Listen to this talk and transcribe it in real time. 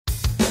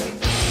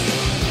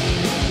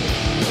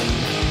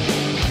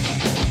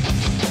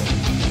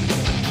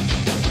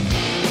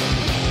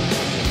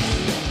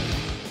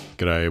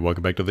G'day,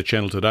 welcome back to the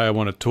channel. Today I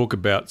want to talk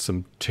about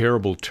some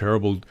terrible,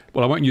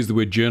 well, I won't use the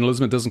word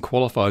journalism, it doesn't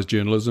qualify as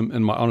journalism.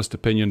 In my honest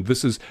opinion,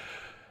 this is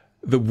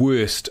the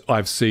worst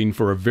I've seen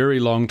for a very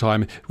long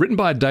time. Written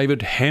by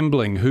David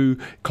Hambling, who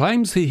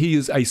claims he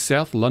is a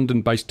South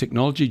London-based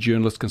technology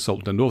journalist,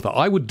 consultant and author.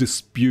 I would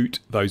dispute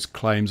those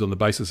claims on the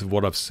basis of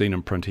what I've seen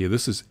in print here.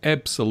 This is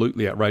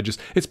absolutely outrageous.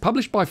 It's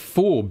published by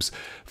Forbes.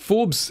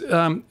 Forbes,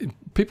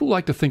 people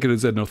like to think it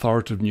is an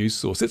authoritative news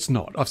source. It's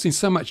not. I've seen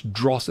so much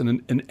dross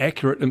and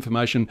inaccurate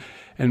information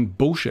and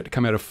bullshit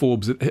come out of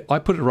Forbes. I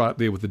put it right up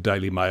there with the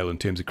Daily Mail in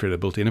terms of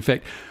credibility. And in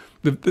fact,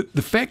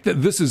 the fact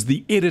that this is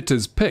the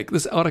editor's pick,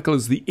 this article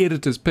is the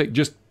editor's pick,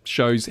 just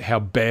shows how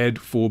bad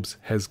Forbes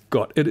has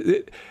got.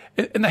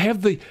 And they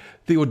have the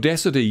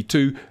audacity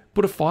to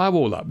put a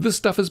firewall up. This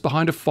stuff is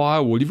behind a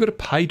firewall. You've got to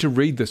pay to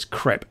read this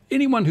crap.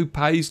 Anyone who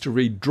pays to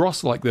read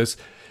dross like this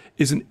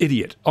is an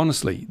idiot.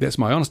 Honestly, that's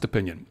my honest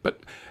opinion.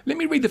 But let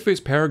me read the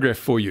first paragraph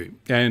for you.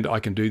 And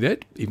I can do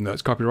that, even though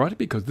it's copyrighted,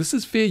 because this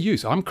is fair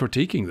use. I'm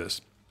critiquing this.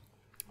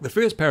 The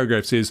first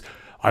paragraph says,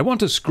 I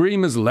want to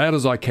scream as loud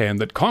as I can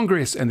that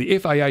Congress and the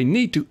FAA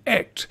need to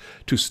act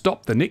to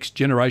stop the next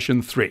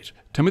generation threat.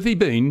 Timothy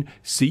Bean,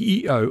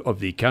 CEO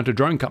of the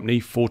counter-drone company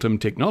Fortem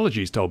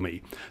Technologies, told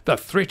me. The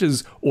threat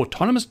is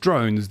autonomous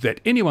drones that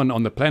anyone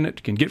on the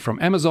planet can get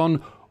from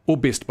Amazon or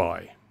Best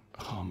Buy.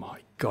 Oh my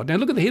God. Now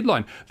look at the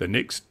headline. The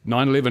next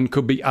 9/11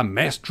 could be a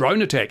mass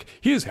drone attack.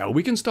 Here's how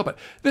we can stop it.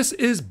 This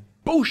is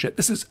bullshit.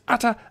 This is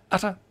utter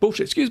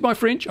bullshit. Excuse my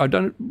French.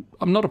 I'm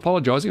not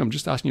apologising. I'm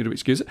just asking you to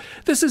excuse it.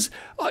 This is,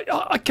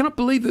 I cannot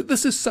believe that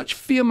this is such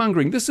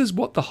fear-mongering. This is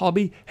what the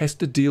hobby has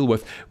to deal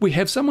with. We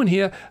have someone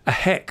here, a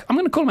hack. I'm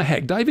going to call him a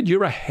hack. David,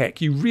 you're a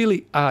hack. You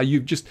really are.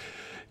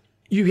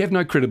 You have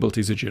no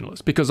credibility as a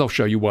journalist, because I'll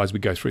show you why as we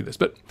go through this.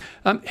 But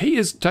he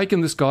has taken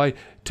this guy,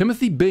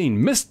 Timothy Bean,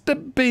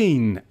 Mr.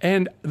 Bean,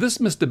 and this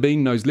Mr.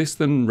 Bean knows less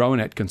than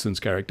Rowan Atkinson's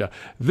character.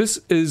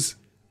 This is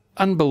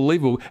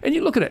unbelievable. And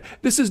you look at it,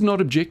 this is not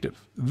objective.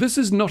 This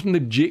is not an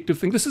objective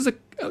thing. This is a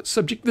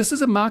subject. This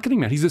is a marketing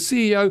man. He's a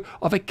CEO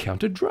of a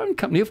counter-drone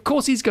company. Of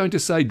course he's going to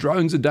say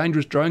drones are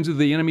dangerous, drones are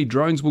the enemy,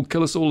 drones will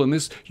kill us all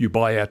unless you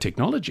buy our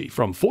technology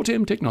from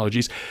Fortem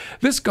Technologies.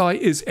 This guy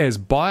is as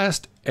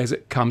biased as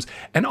it comes.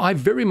 And I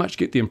very much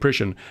get the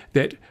impression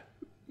that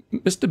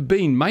Mr.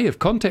 Bean may have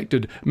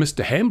contacted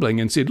Mr. Hambling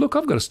and said, look,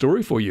 I've got a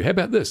story for you. How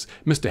about this?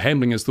 Mr.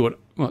 Hambling has thought,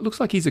 well, it looks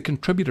like he's a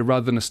contributor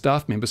rather than a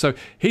staff member. So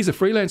he's a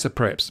freelancer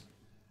perhaps.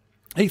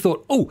 He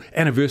thought, oh,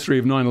 anniversary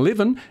of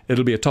 9/11,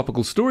 it'll be a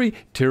topical story,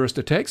 terrorist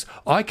attacks.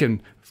 I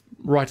can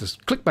write a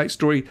clickbait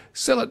story,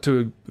 sell it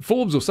to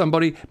Forbes or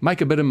somebody, make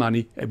a bit of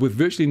money with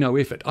virtually no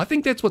effort. I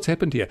think that's what's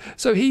happened here.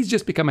 So he's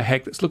just become a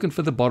hack that's looking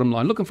for the bottom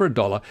line, looking for a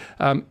dollar.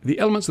 The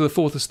elements of the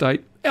fourth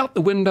estate, out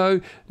the window,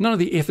 none of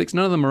the ethics,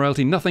 none of the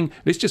morality, nothing.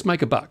 Let's just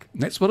make a buck.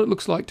 And that's what it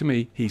looks like to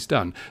me he's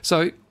done.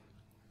 So,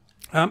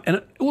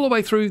 and all the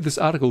way through this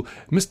article,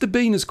 Mr.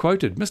 Bean is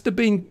quoted. Mr.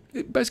 Bean,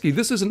 basically,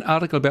 this is an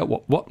article about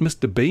what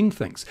Mr. Bean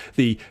thinks,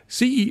 the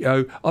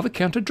CEO of a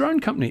counter-drone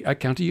company, a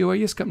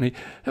counter-UAS company.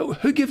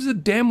 Who gives a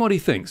damn what he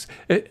thinks?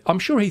 I'm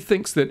sure he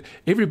thinks that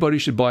everybody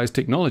should buy his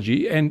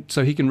technology and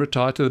so he can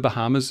retire to the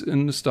Bahamas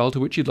in the style to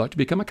which he'd like to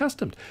become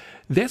accustomed.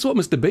 That's what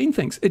Mr. Bean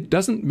thinks. It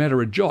doesn't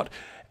matter a jot.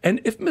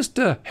 And if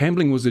Mr.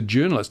 Hambling was a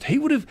journalist, he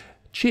would have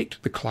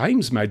checked the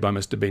claims made by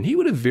Mr. Bean. He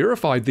would have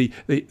verified the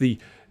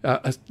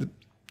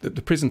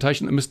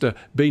presentation that Mr.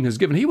 Bean has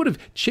given. He would have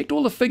checked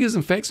all the figures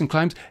and facts and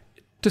claims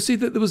to see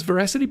that there was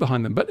veracity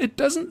behind them. But it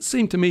doesn't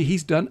seem to me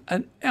he's done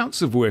an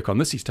ounce of work on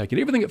this. He's taken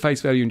everything at face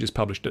value and just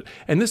published it.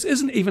 And this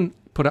isn't even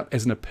put up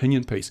as an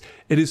opinion piece.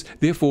 It is,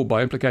 therefore,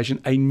 by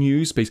implication, a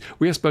news piece.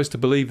 We are supposed to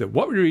believe that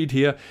what we read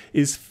here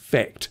is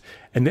fact.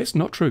 And that's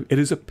not true. It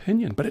is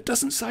opinion, but it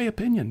doesn't say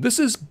opinion. This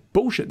is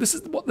bullshit. This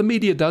is what the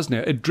media does now.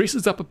 It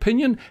dresses up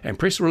opinion and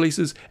press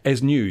releases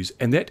as news.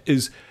 And that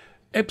is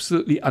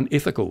absolutely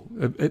unethical.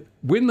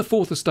 When the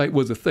Fourth Estate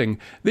was a thing,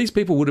 these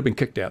people would have been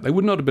kicked out. They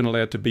would not have been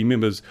allowed to be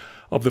members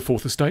of the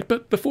Fourth Estate,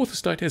 but the Fourth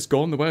Estate has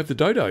gone the way of the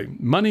dodo.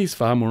 Money's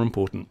far more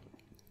important.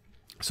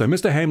 So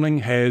Mr. Hambling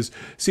has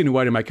seen a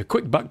way to make a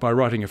quick buck by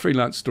writing a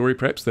freelance story,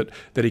 perhaps, that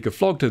he could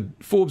flog to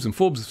Forbes, and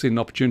Forbes have seen an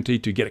opportunity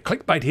to get a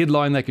clickbait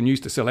headline they can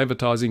use to sell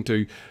advertising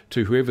to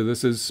whoever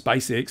this is,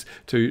 SpaceX,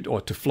 or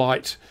to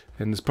Flight,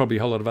 and there's probably a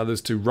whole lot of others,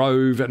 to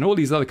Rove, and all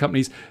these other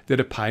companies that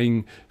are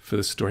paying for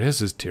this story.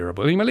 This is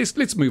terrible. Anyway,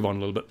 let's move on a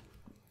little bit.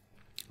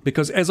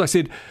 Because, as I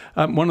said,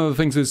 one of the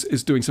things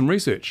is doing some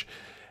research.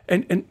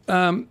 And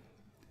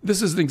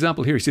this is an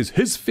example here. He says,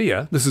 his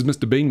fear, this is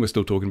Mr. Bean we're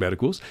still talking about, of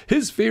course,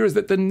 his fear is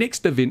that the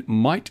next event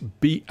might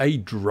be a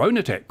drone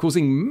attack,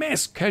 causing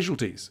mass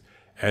casualties.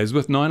 As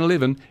with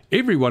 9/11,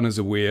 everyone is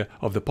aware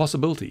of the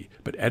possibility,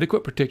 but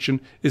adequate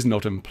protection is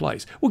not in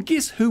place. Well,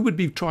 guess who would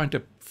be trying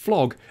to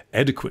flog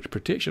adequate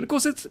protection? Of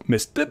course, it's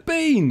Mr.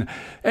 Bean.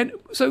 And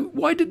so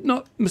why did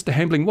not Mr.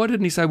 Hambling, why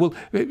didn't he say, well,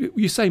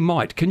 you say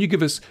might, can you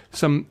give us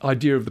some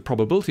idea of the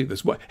probability of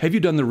this? Have you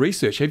done the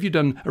research? Have you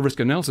done a risk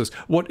analysis?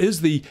 What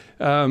is the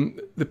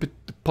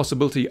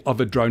possibility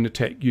of a drone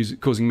attack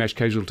causing mass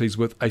casualties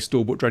with a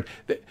store-bought drone.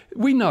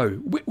 We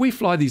know. We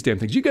fly these damn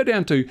things. You go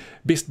down to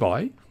Best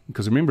Buy,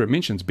 because remember it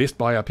mentions Best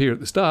Buy up here at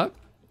the start.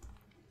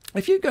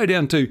 If you go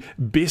down to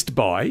Best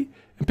Buy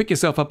and pick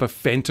yourself up a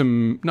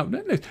Phantom,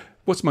 no,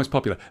 what's most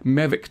popular?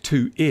 Mavic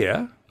 2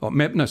 Air,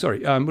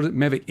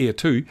 Mavic Air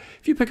 2.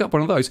 If you pick up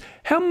one of those,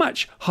 how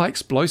much high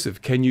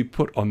explosive can you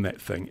put on that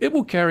thing? It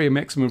will carry a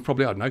maximum of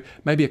probably, I don't know,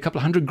 maybe a couple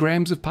of 100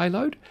 grams of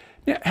payload.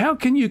 Now, how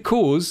can you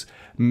cause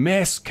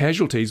mass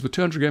casualties with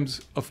 200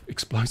 grams of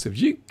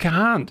explosives? You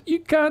can't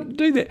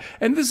do that.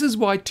 And this is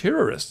why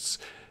terrorists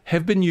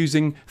have been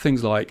using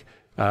things like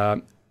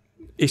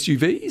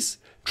SUVs,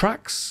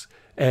 trucks,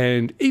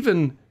 and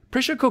even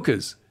pressure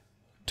cookers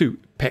to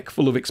pack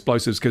full of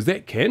explosives, because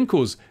that can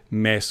cause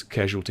mass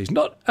casualties.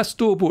 Not a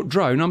store-bought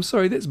drone. I'm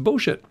sorry, that's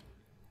bullshit.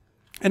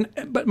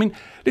 But I mean,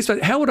 let's face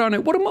it, how would I know?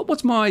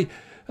 What's my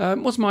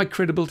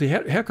credibility?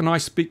 How can I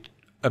speak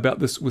about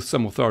this with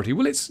some authority?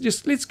 Well,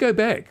 let's go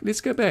back.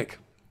 Let's go back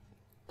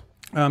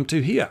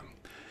to here.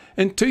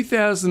 In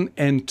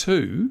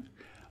 2002,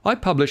 I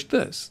published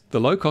this, the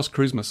low-cost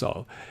cruise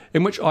missile,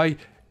 in which I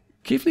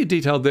carefully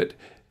detailed that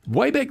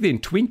way back then,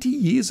 20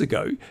 years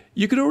ago,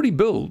 you could already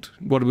build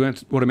what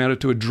amounted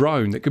to a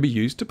drone that could be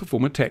used to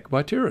perform attack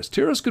by terrorists.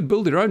 Terrorists could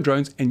build their own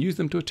drones and use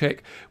them to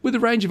attack with a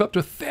range of up to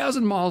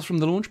 1,000 miles from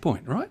the launch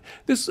point, right?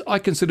 This I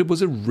considered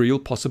was a real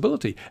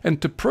possibility. And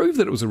to prove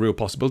that it was a real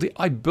possibility,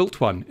 I built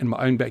one in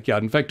my own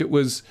backyard. In fact, it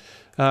was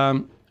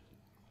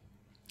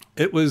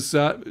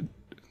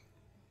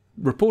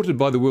reported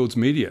by the world's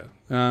media.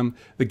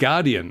 The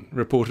Guardian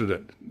reported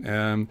it.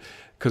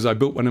 Because I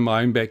built one in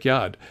my own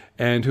backyard.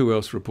 And who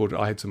else reported?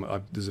 I had some,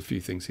 there's a few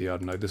things here, I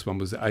don't know. This one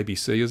was the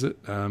ABC, is it?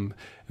 In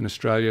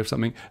Australia or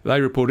something. They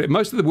reported it.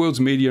 Most of the world's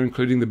media,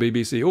 including the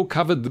BBC, all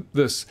covered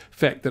this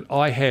fact that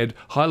I had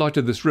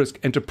highlighted this risk,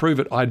 and to prove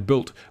it, I'd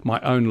built my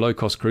own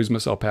low-cost cruise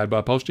missile powered by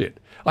a pulse jet.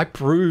 I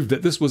proved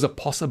that this was a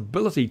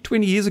possibility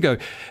 20 years ago.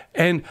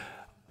 And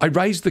I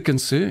raised the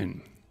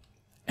concern.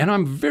 And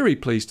I'm very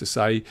pleased to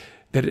say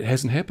that it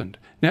hasn't happened.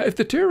 Now, if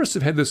the terrorists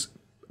have had this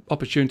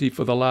opportunity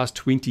for the last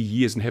 20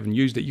 years and haven't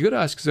used it, you've got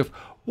to ask yourself,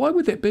 why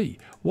would that be?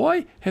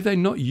 Why have they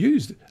not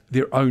used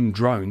their own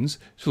drones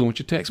to launch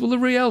attacks? Well, the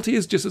reality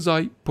is, just as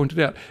I pointed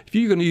out, if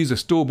you're going to use a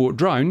store-bought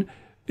drone,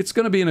 it's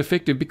going to be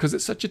ineffective because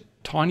it's such a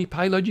tiny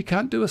payload, you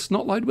can't do a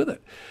snot load with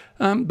it.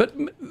 But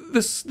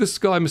this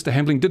guy, Mr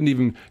Hambling, didn't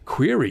even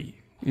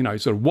query,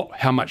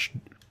 how much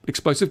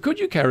explosive could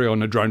you carry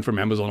on a drone from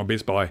Amazon or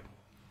Best Buy?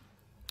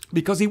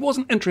 Because he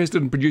wasn't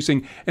interested in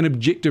producing an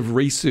objective,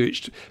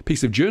 researched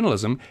piece of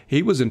journalism.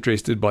 He was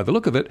interested, by the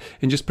look of it,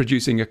 in just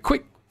producing a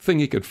quick thing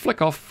he could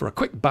flick off for a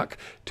quick buck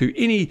to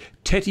any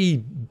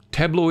tatty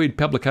tabloid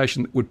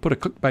publication that would put a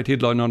clickbait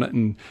headline on it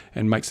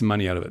and make some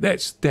money out of it.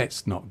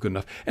 That's not good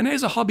enough. And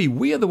as a hobby,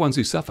 we are the ones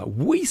who suffer.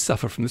 We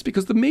suffer from this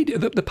because the media,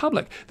 the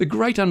public, the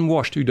great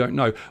unwashed who don't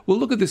know, will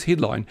look at this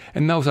headline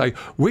and they'll say,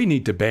 we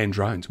need to ban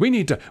drones. We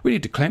need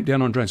to clamp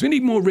down on drones. We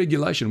need more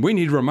regulation. We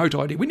need remote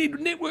ID. We need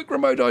network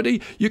remote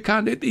ID. You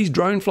can't let these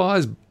drone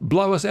flyers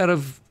blow us out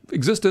of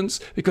existence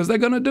because they're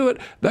going to do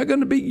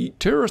it.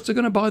 Terrorists are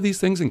going to buy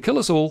these things and kill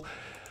us all.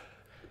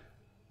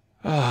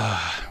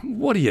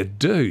 What do you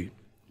do?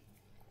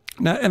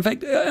 Now, in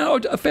fact,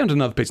 I found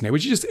another piece now,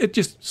 which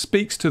just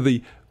speaks to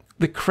the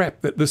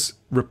crap that this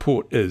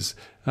report is.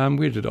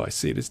 Where did I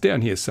see it? It's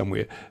down here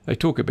somewhere. They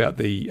talk about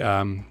the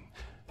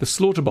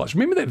slaughterbots.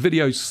 Remember that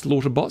video,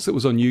 Slaughterbots, that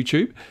was on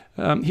YouTube?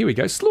 Here we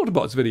go,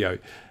 Slaughterbots video.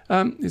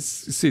 It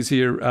says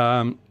here,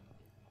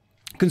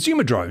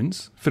 consumer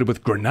drones fitted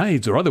with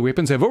grenades or other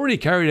weapons have already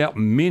carried out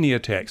many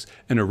attacks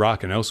in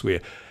Iraq and elsewhere.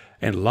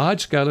 And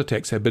large-scale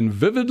attacks have been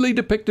vividly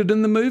depicted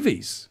in the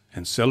movies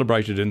and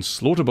celebrated in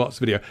Slaughterbots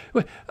video.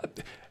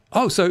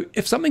 So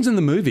if something's in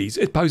the movies,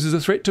 it poses a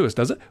threat to us,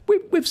 does it?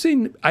 We've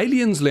seen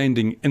aliens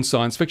landing in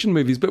science fiction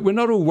movies, but we're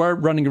not all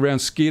running around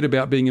scared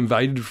about being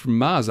invaded from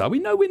Mars, are we?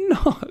 No, we're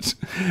not.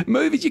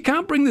 Movies, you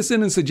can't bring this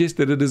in and suggest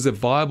that it is a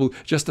viable,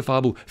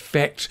 justifiable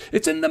fact.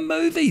 It's in the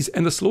movies.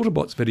 And the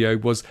Slaughterbots video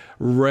was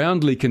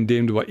roundly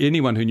condemned by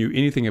anyone who knew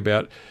anything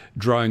about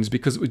drones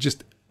because it was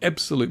just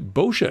absolute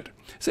bullshit.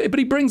 So, but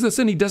he brings this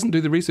in, he doesn't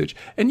do the research.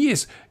 And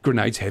yes,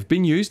 grenades have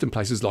been used in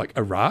places like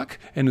Iraq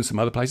and in some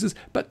other places,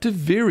 but to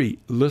very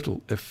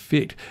little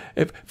effect.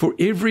 For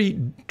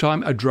every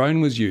time a drone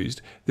was used,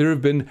 there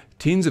have been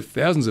tens of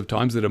thousands of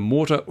times that a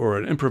mortar or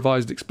an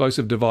improvised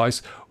explosive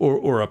device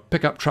or a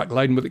pickup truck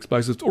laden with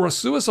explosives or a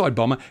suicide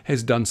bomber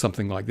has done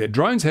something like that.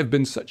 Drones have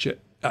been such an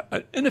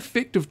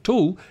ineffective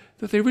tool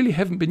that they really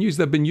haven't been used.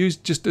 They've been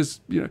used just as,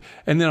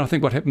 and then I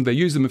think what happened, they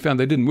used them and found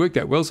they didn't work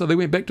that well, so they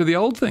went back to the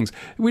old things.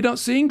 We're not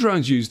seeing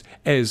drones used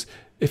as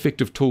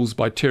effective tools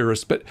by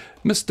terrorists, but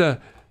Mr.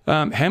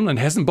 Hambling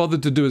hasn't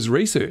bothered to do his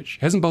research,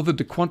 hasn't bothered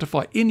to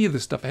quantify any of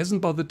this stuff,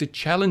 hasn't bothered to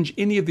challenge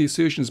any of the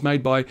assertions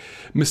made by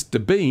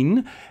Mr.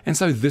 Bean, and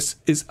so this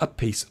is a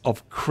piece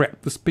of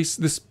crap. This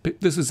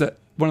is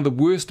one of the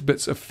worst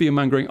bits of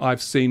fear-mongering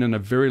I've seen in a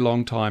very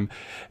long time.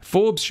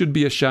 Forbes should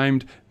be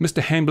ashamed.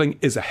 Mr Hambling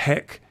is a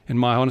hack, in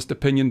my honest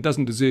opinion,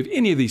 doesn't deserve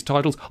any of these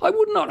titles. I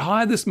would not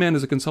hire this man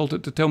as a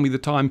consultant to tell me the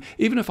time,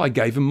 even if I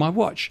gave him my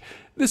watch.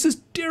 This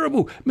is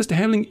terrible. Mr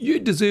Hambling, you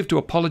deserve to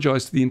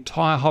apologise to the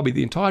entire hobby,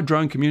 the entire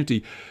drone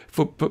community,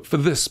 for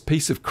this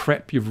piece of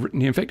crap you've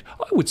written here. In fact,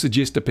 I would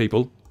suggest to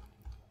people,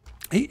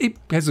 he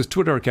has his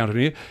Twitter account in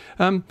here,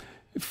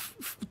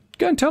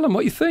 go and tell him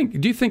what you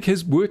think. Do you think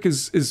his work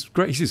is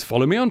great? He says,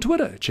 follow me on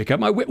Twitter. Check out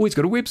my web. He's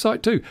got a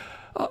website too.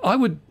 I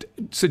would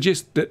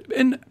suggest that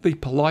in the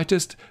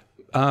politest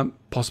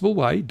possible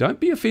way, don't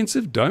be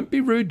offensive, don't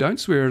be rude, don't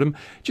swear at him.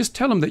 Just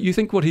tell him that you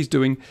think what he's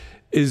doing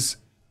is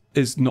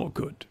not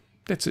good.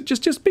 That's it.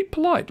 Just be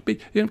polite.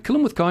 Kill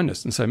him with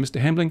kindness and say, Mr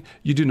Hambling,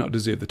 you do not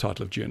deserve the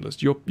title of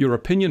journalist. Your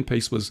opinion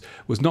piece was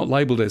not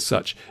labelled as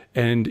such,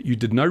 and you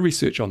did no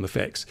research on the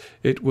facts.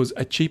 It was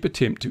a cheap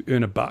attempt to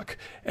earn a buck,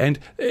 and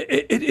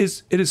it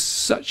is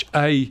such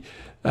a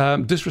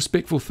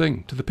disrespectful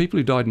thing to the people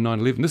who died in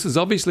 9/11. This is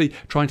obviously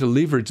trying to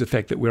leverage the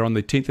fact that we're on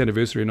the 10th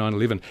anniversary of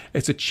 9/11.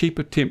 It's a cheap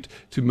attempt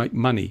to make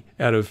money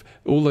out of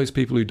all those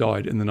people who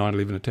died in the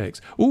 9/11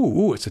 attacks.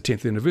 Ooh, it's the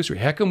 10th anniversary.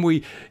 How can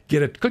we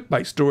get a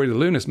clickbait story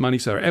to earn us money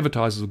so our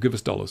advertisers will give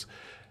us dollars?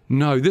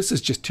 No, this is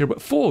just terrible.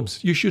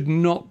 Forbes, you should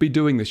not be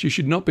doing this. You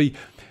should not be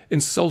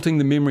insulting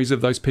the memories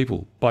of those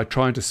people by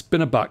trying to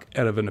spin a buck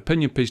out of an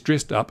opinion piece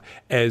dressed up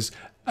as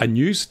a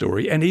news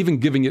story and even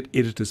giving it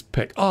editor's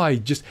pick.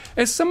 As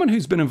someone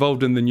who's been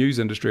involved in the news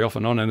industry off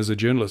and on and as a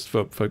journalist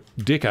for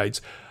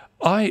decades,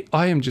 I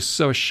am just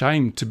so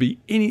ashamed to be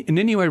in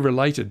any way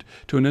related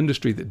to an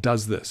industry that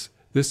does this.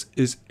 This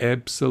is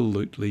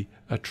absolutely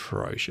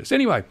atrocious.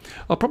 Anyway,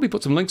 I'll probably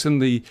put some links in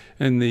the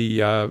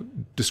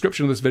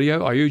description of this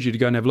video. I urge you to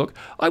go and have a look.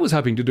 I was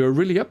hoping to do a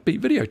really upbeat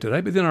video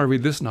today, but then I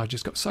read this and I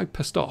just got so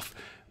pissed off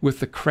with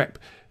the crap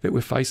that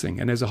we're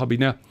facing. And as a hobby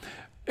now,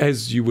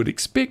 as you would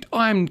expect,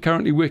 I'm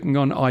currently working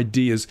on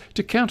ideas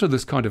to counter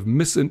this kind of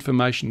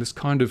misinformation, this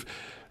kind of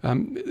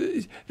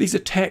these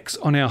attacks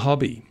on our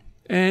hobby.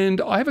 And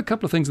I have a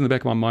couple of things in the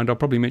back of my mind. I'll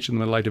probably mention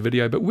them in a later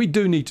video, but we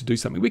do need to do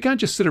something. We can't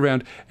just sit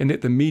around and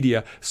let the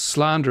media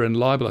slander and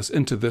libel us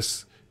into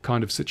this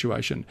kind of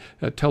situation,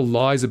 tell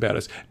lies about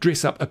us,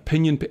 dress up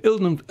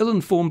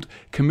ill-informed,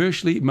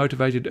 commercially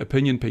motivated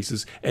opinion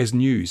pieces as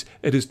news.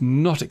 It is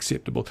not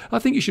acceptable. I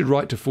think you should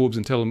write to Forbes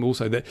and tell them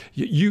also that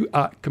you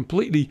are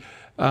completely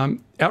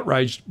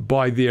outraged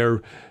by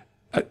their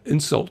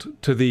insult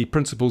to the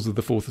principles of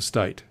the Fourth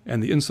Estate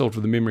and the insult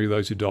of the memory of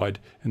those who died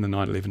in the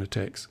 9/11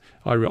 attacks.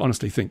 I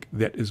honestly think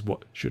that is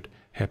what should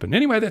happen.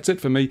 Anyway, that's it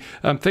for me.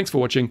 Thanks for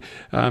watching.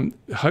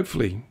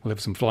 Hopefully we'll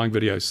have some flying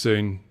videos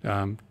soon.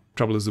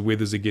 Trouble is the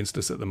weather's against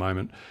us at the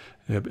moment.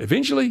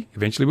 Eventually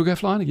we'll go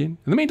flying again.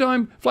 In the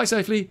meantime, fly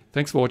safely.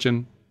 Thanks for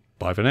watching.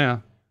 Bye for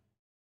now.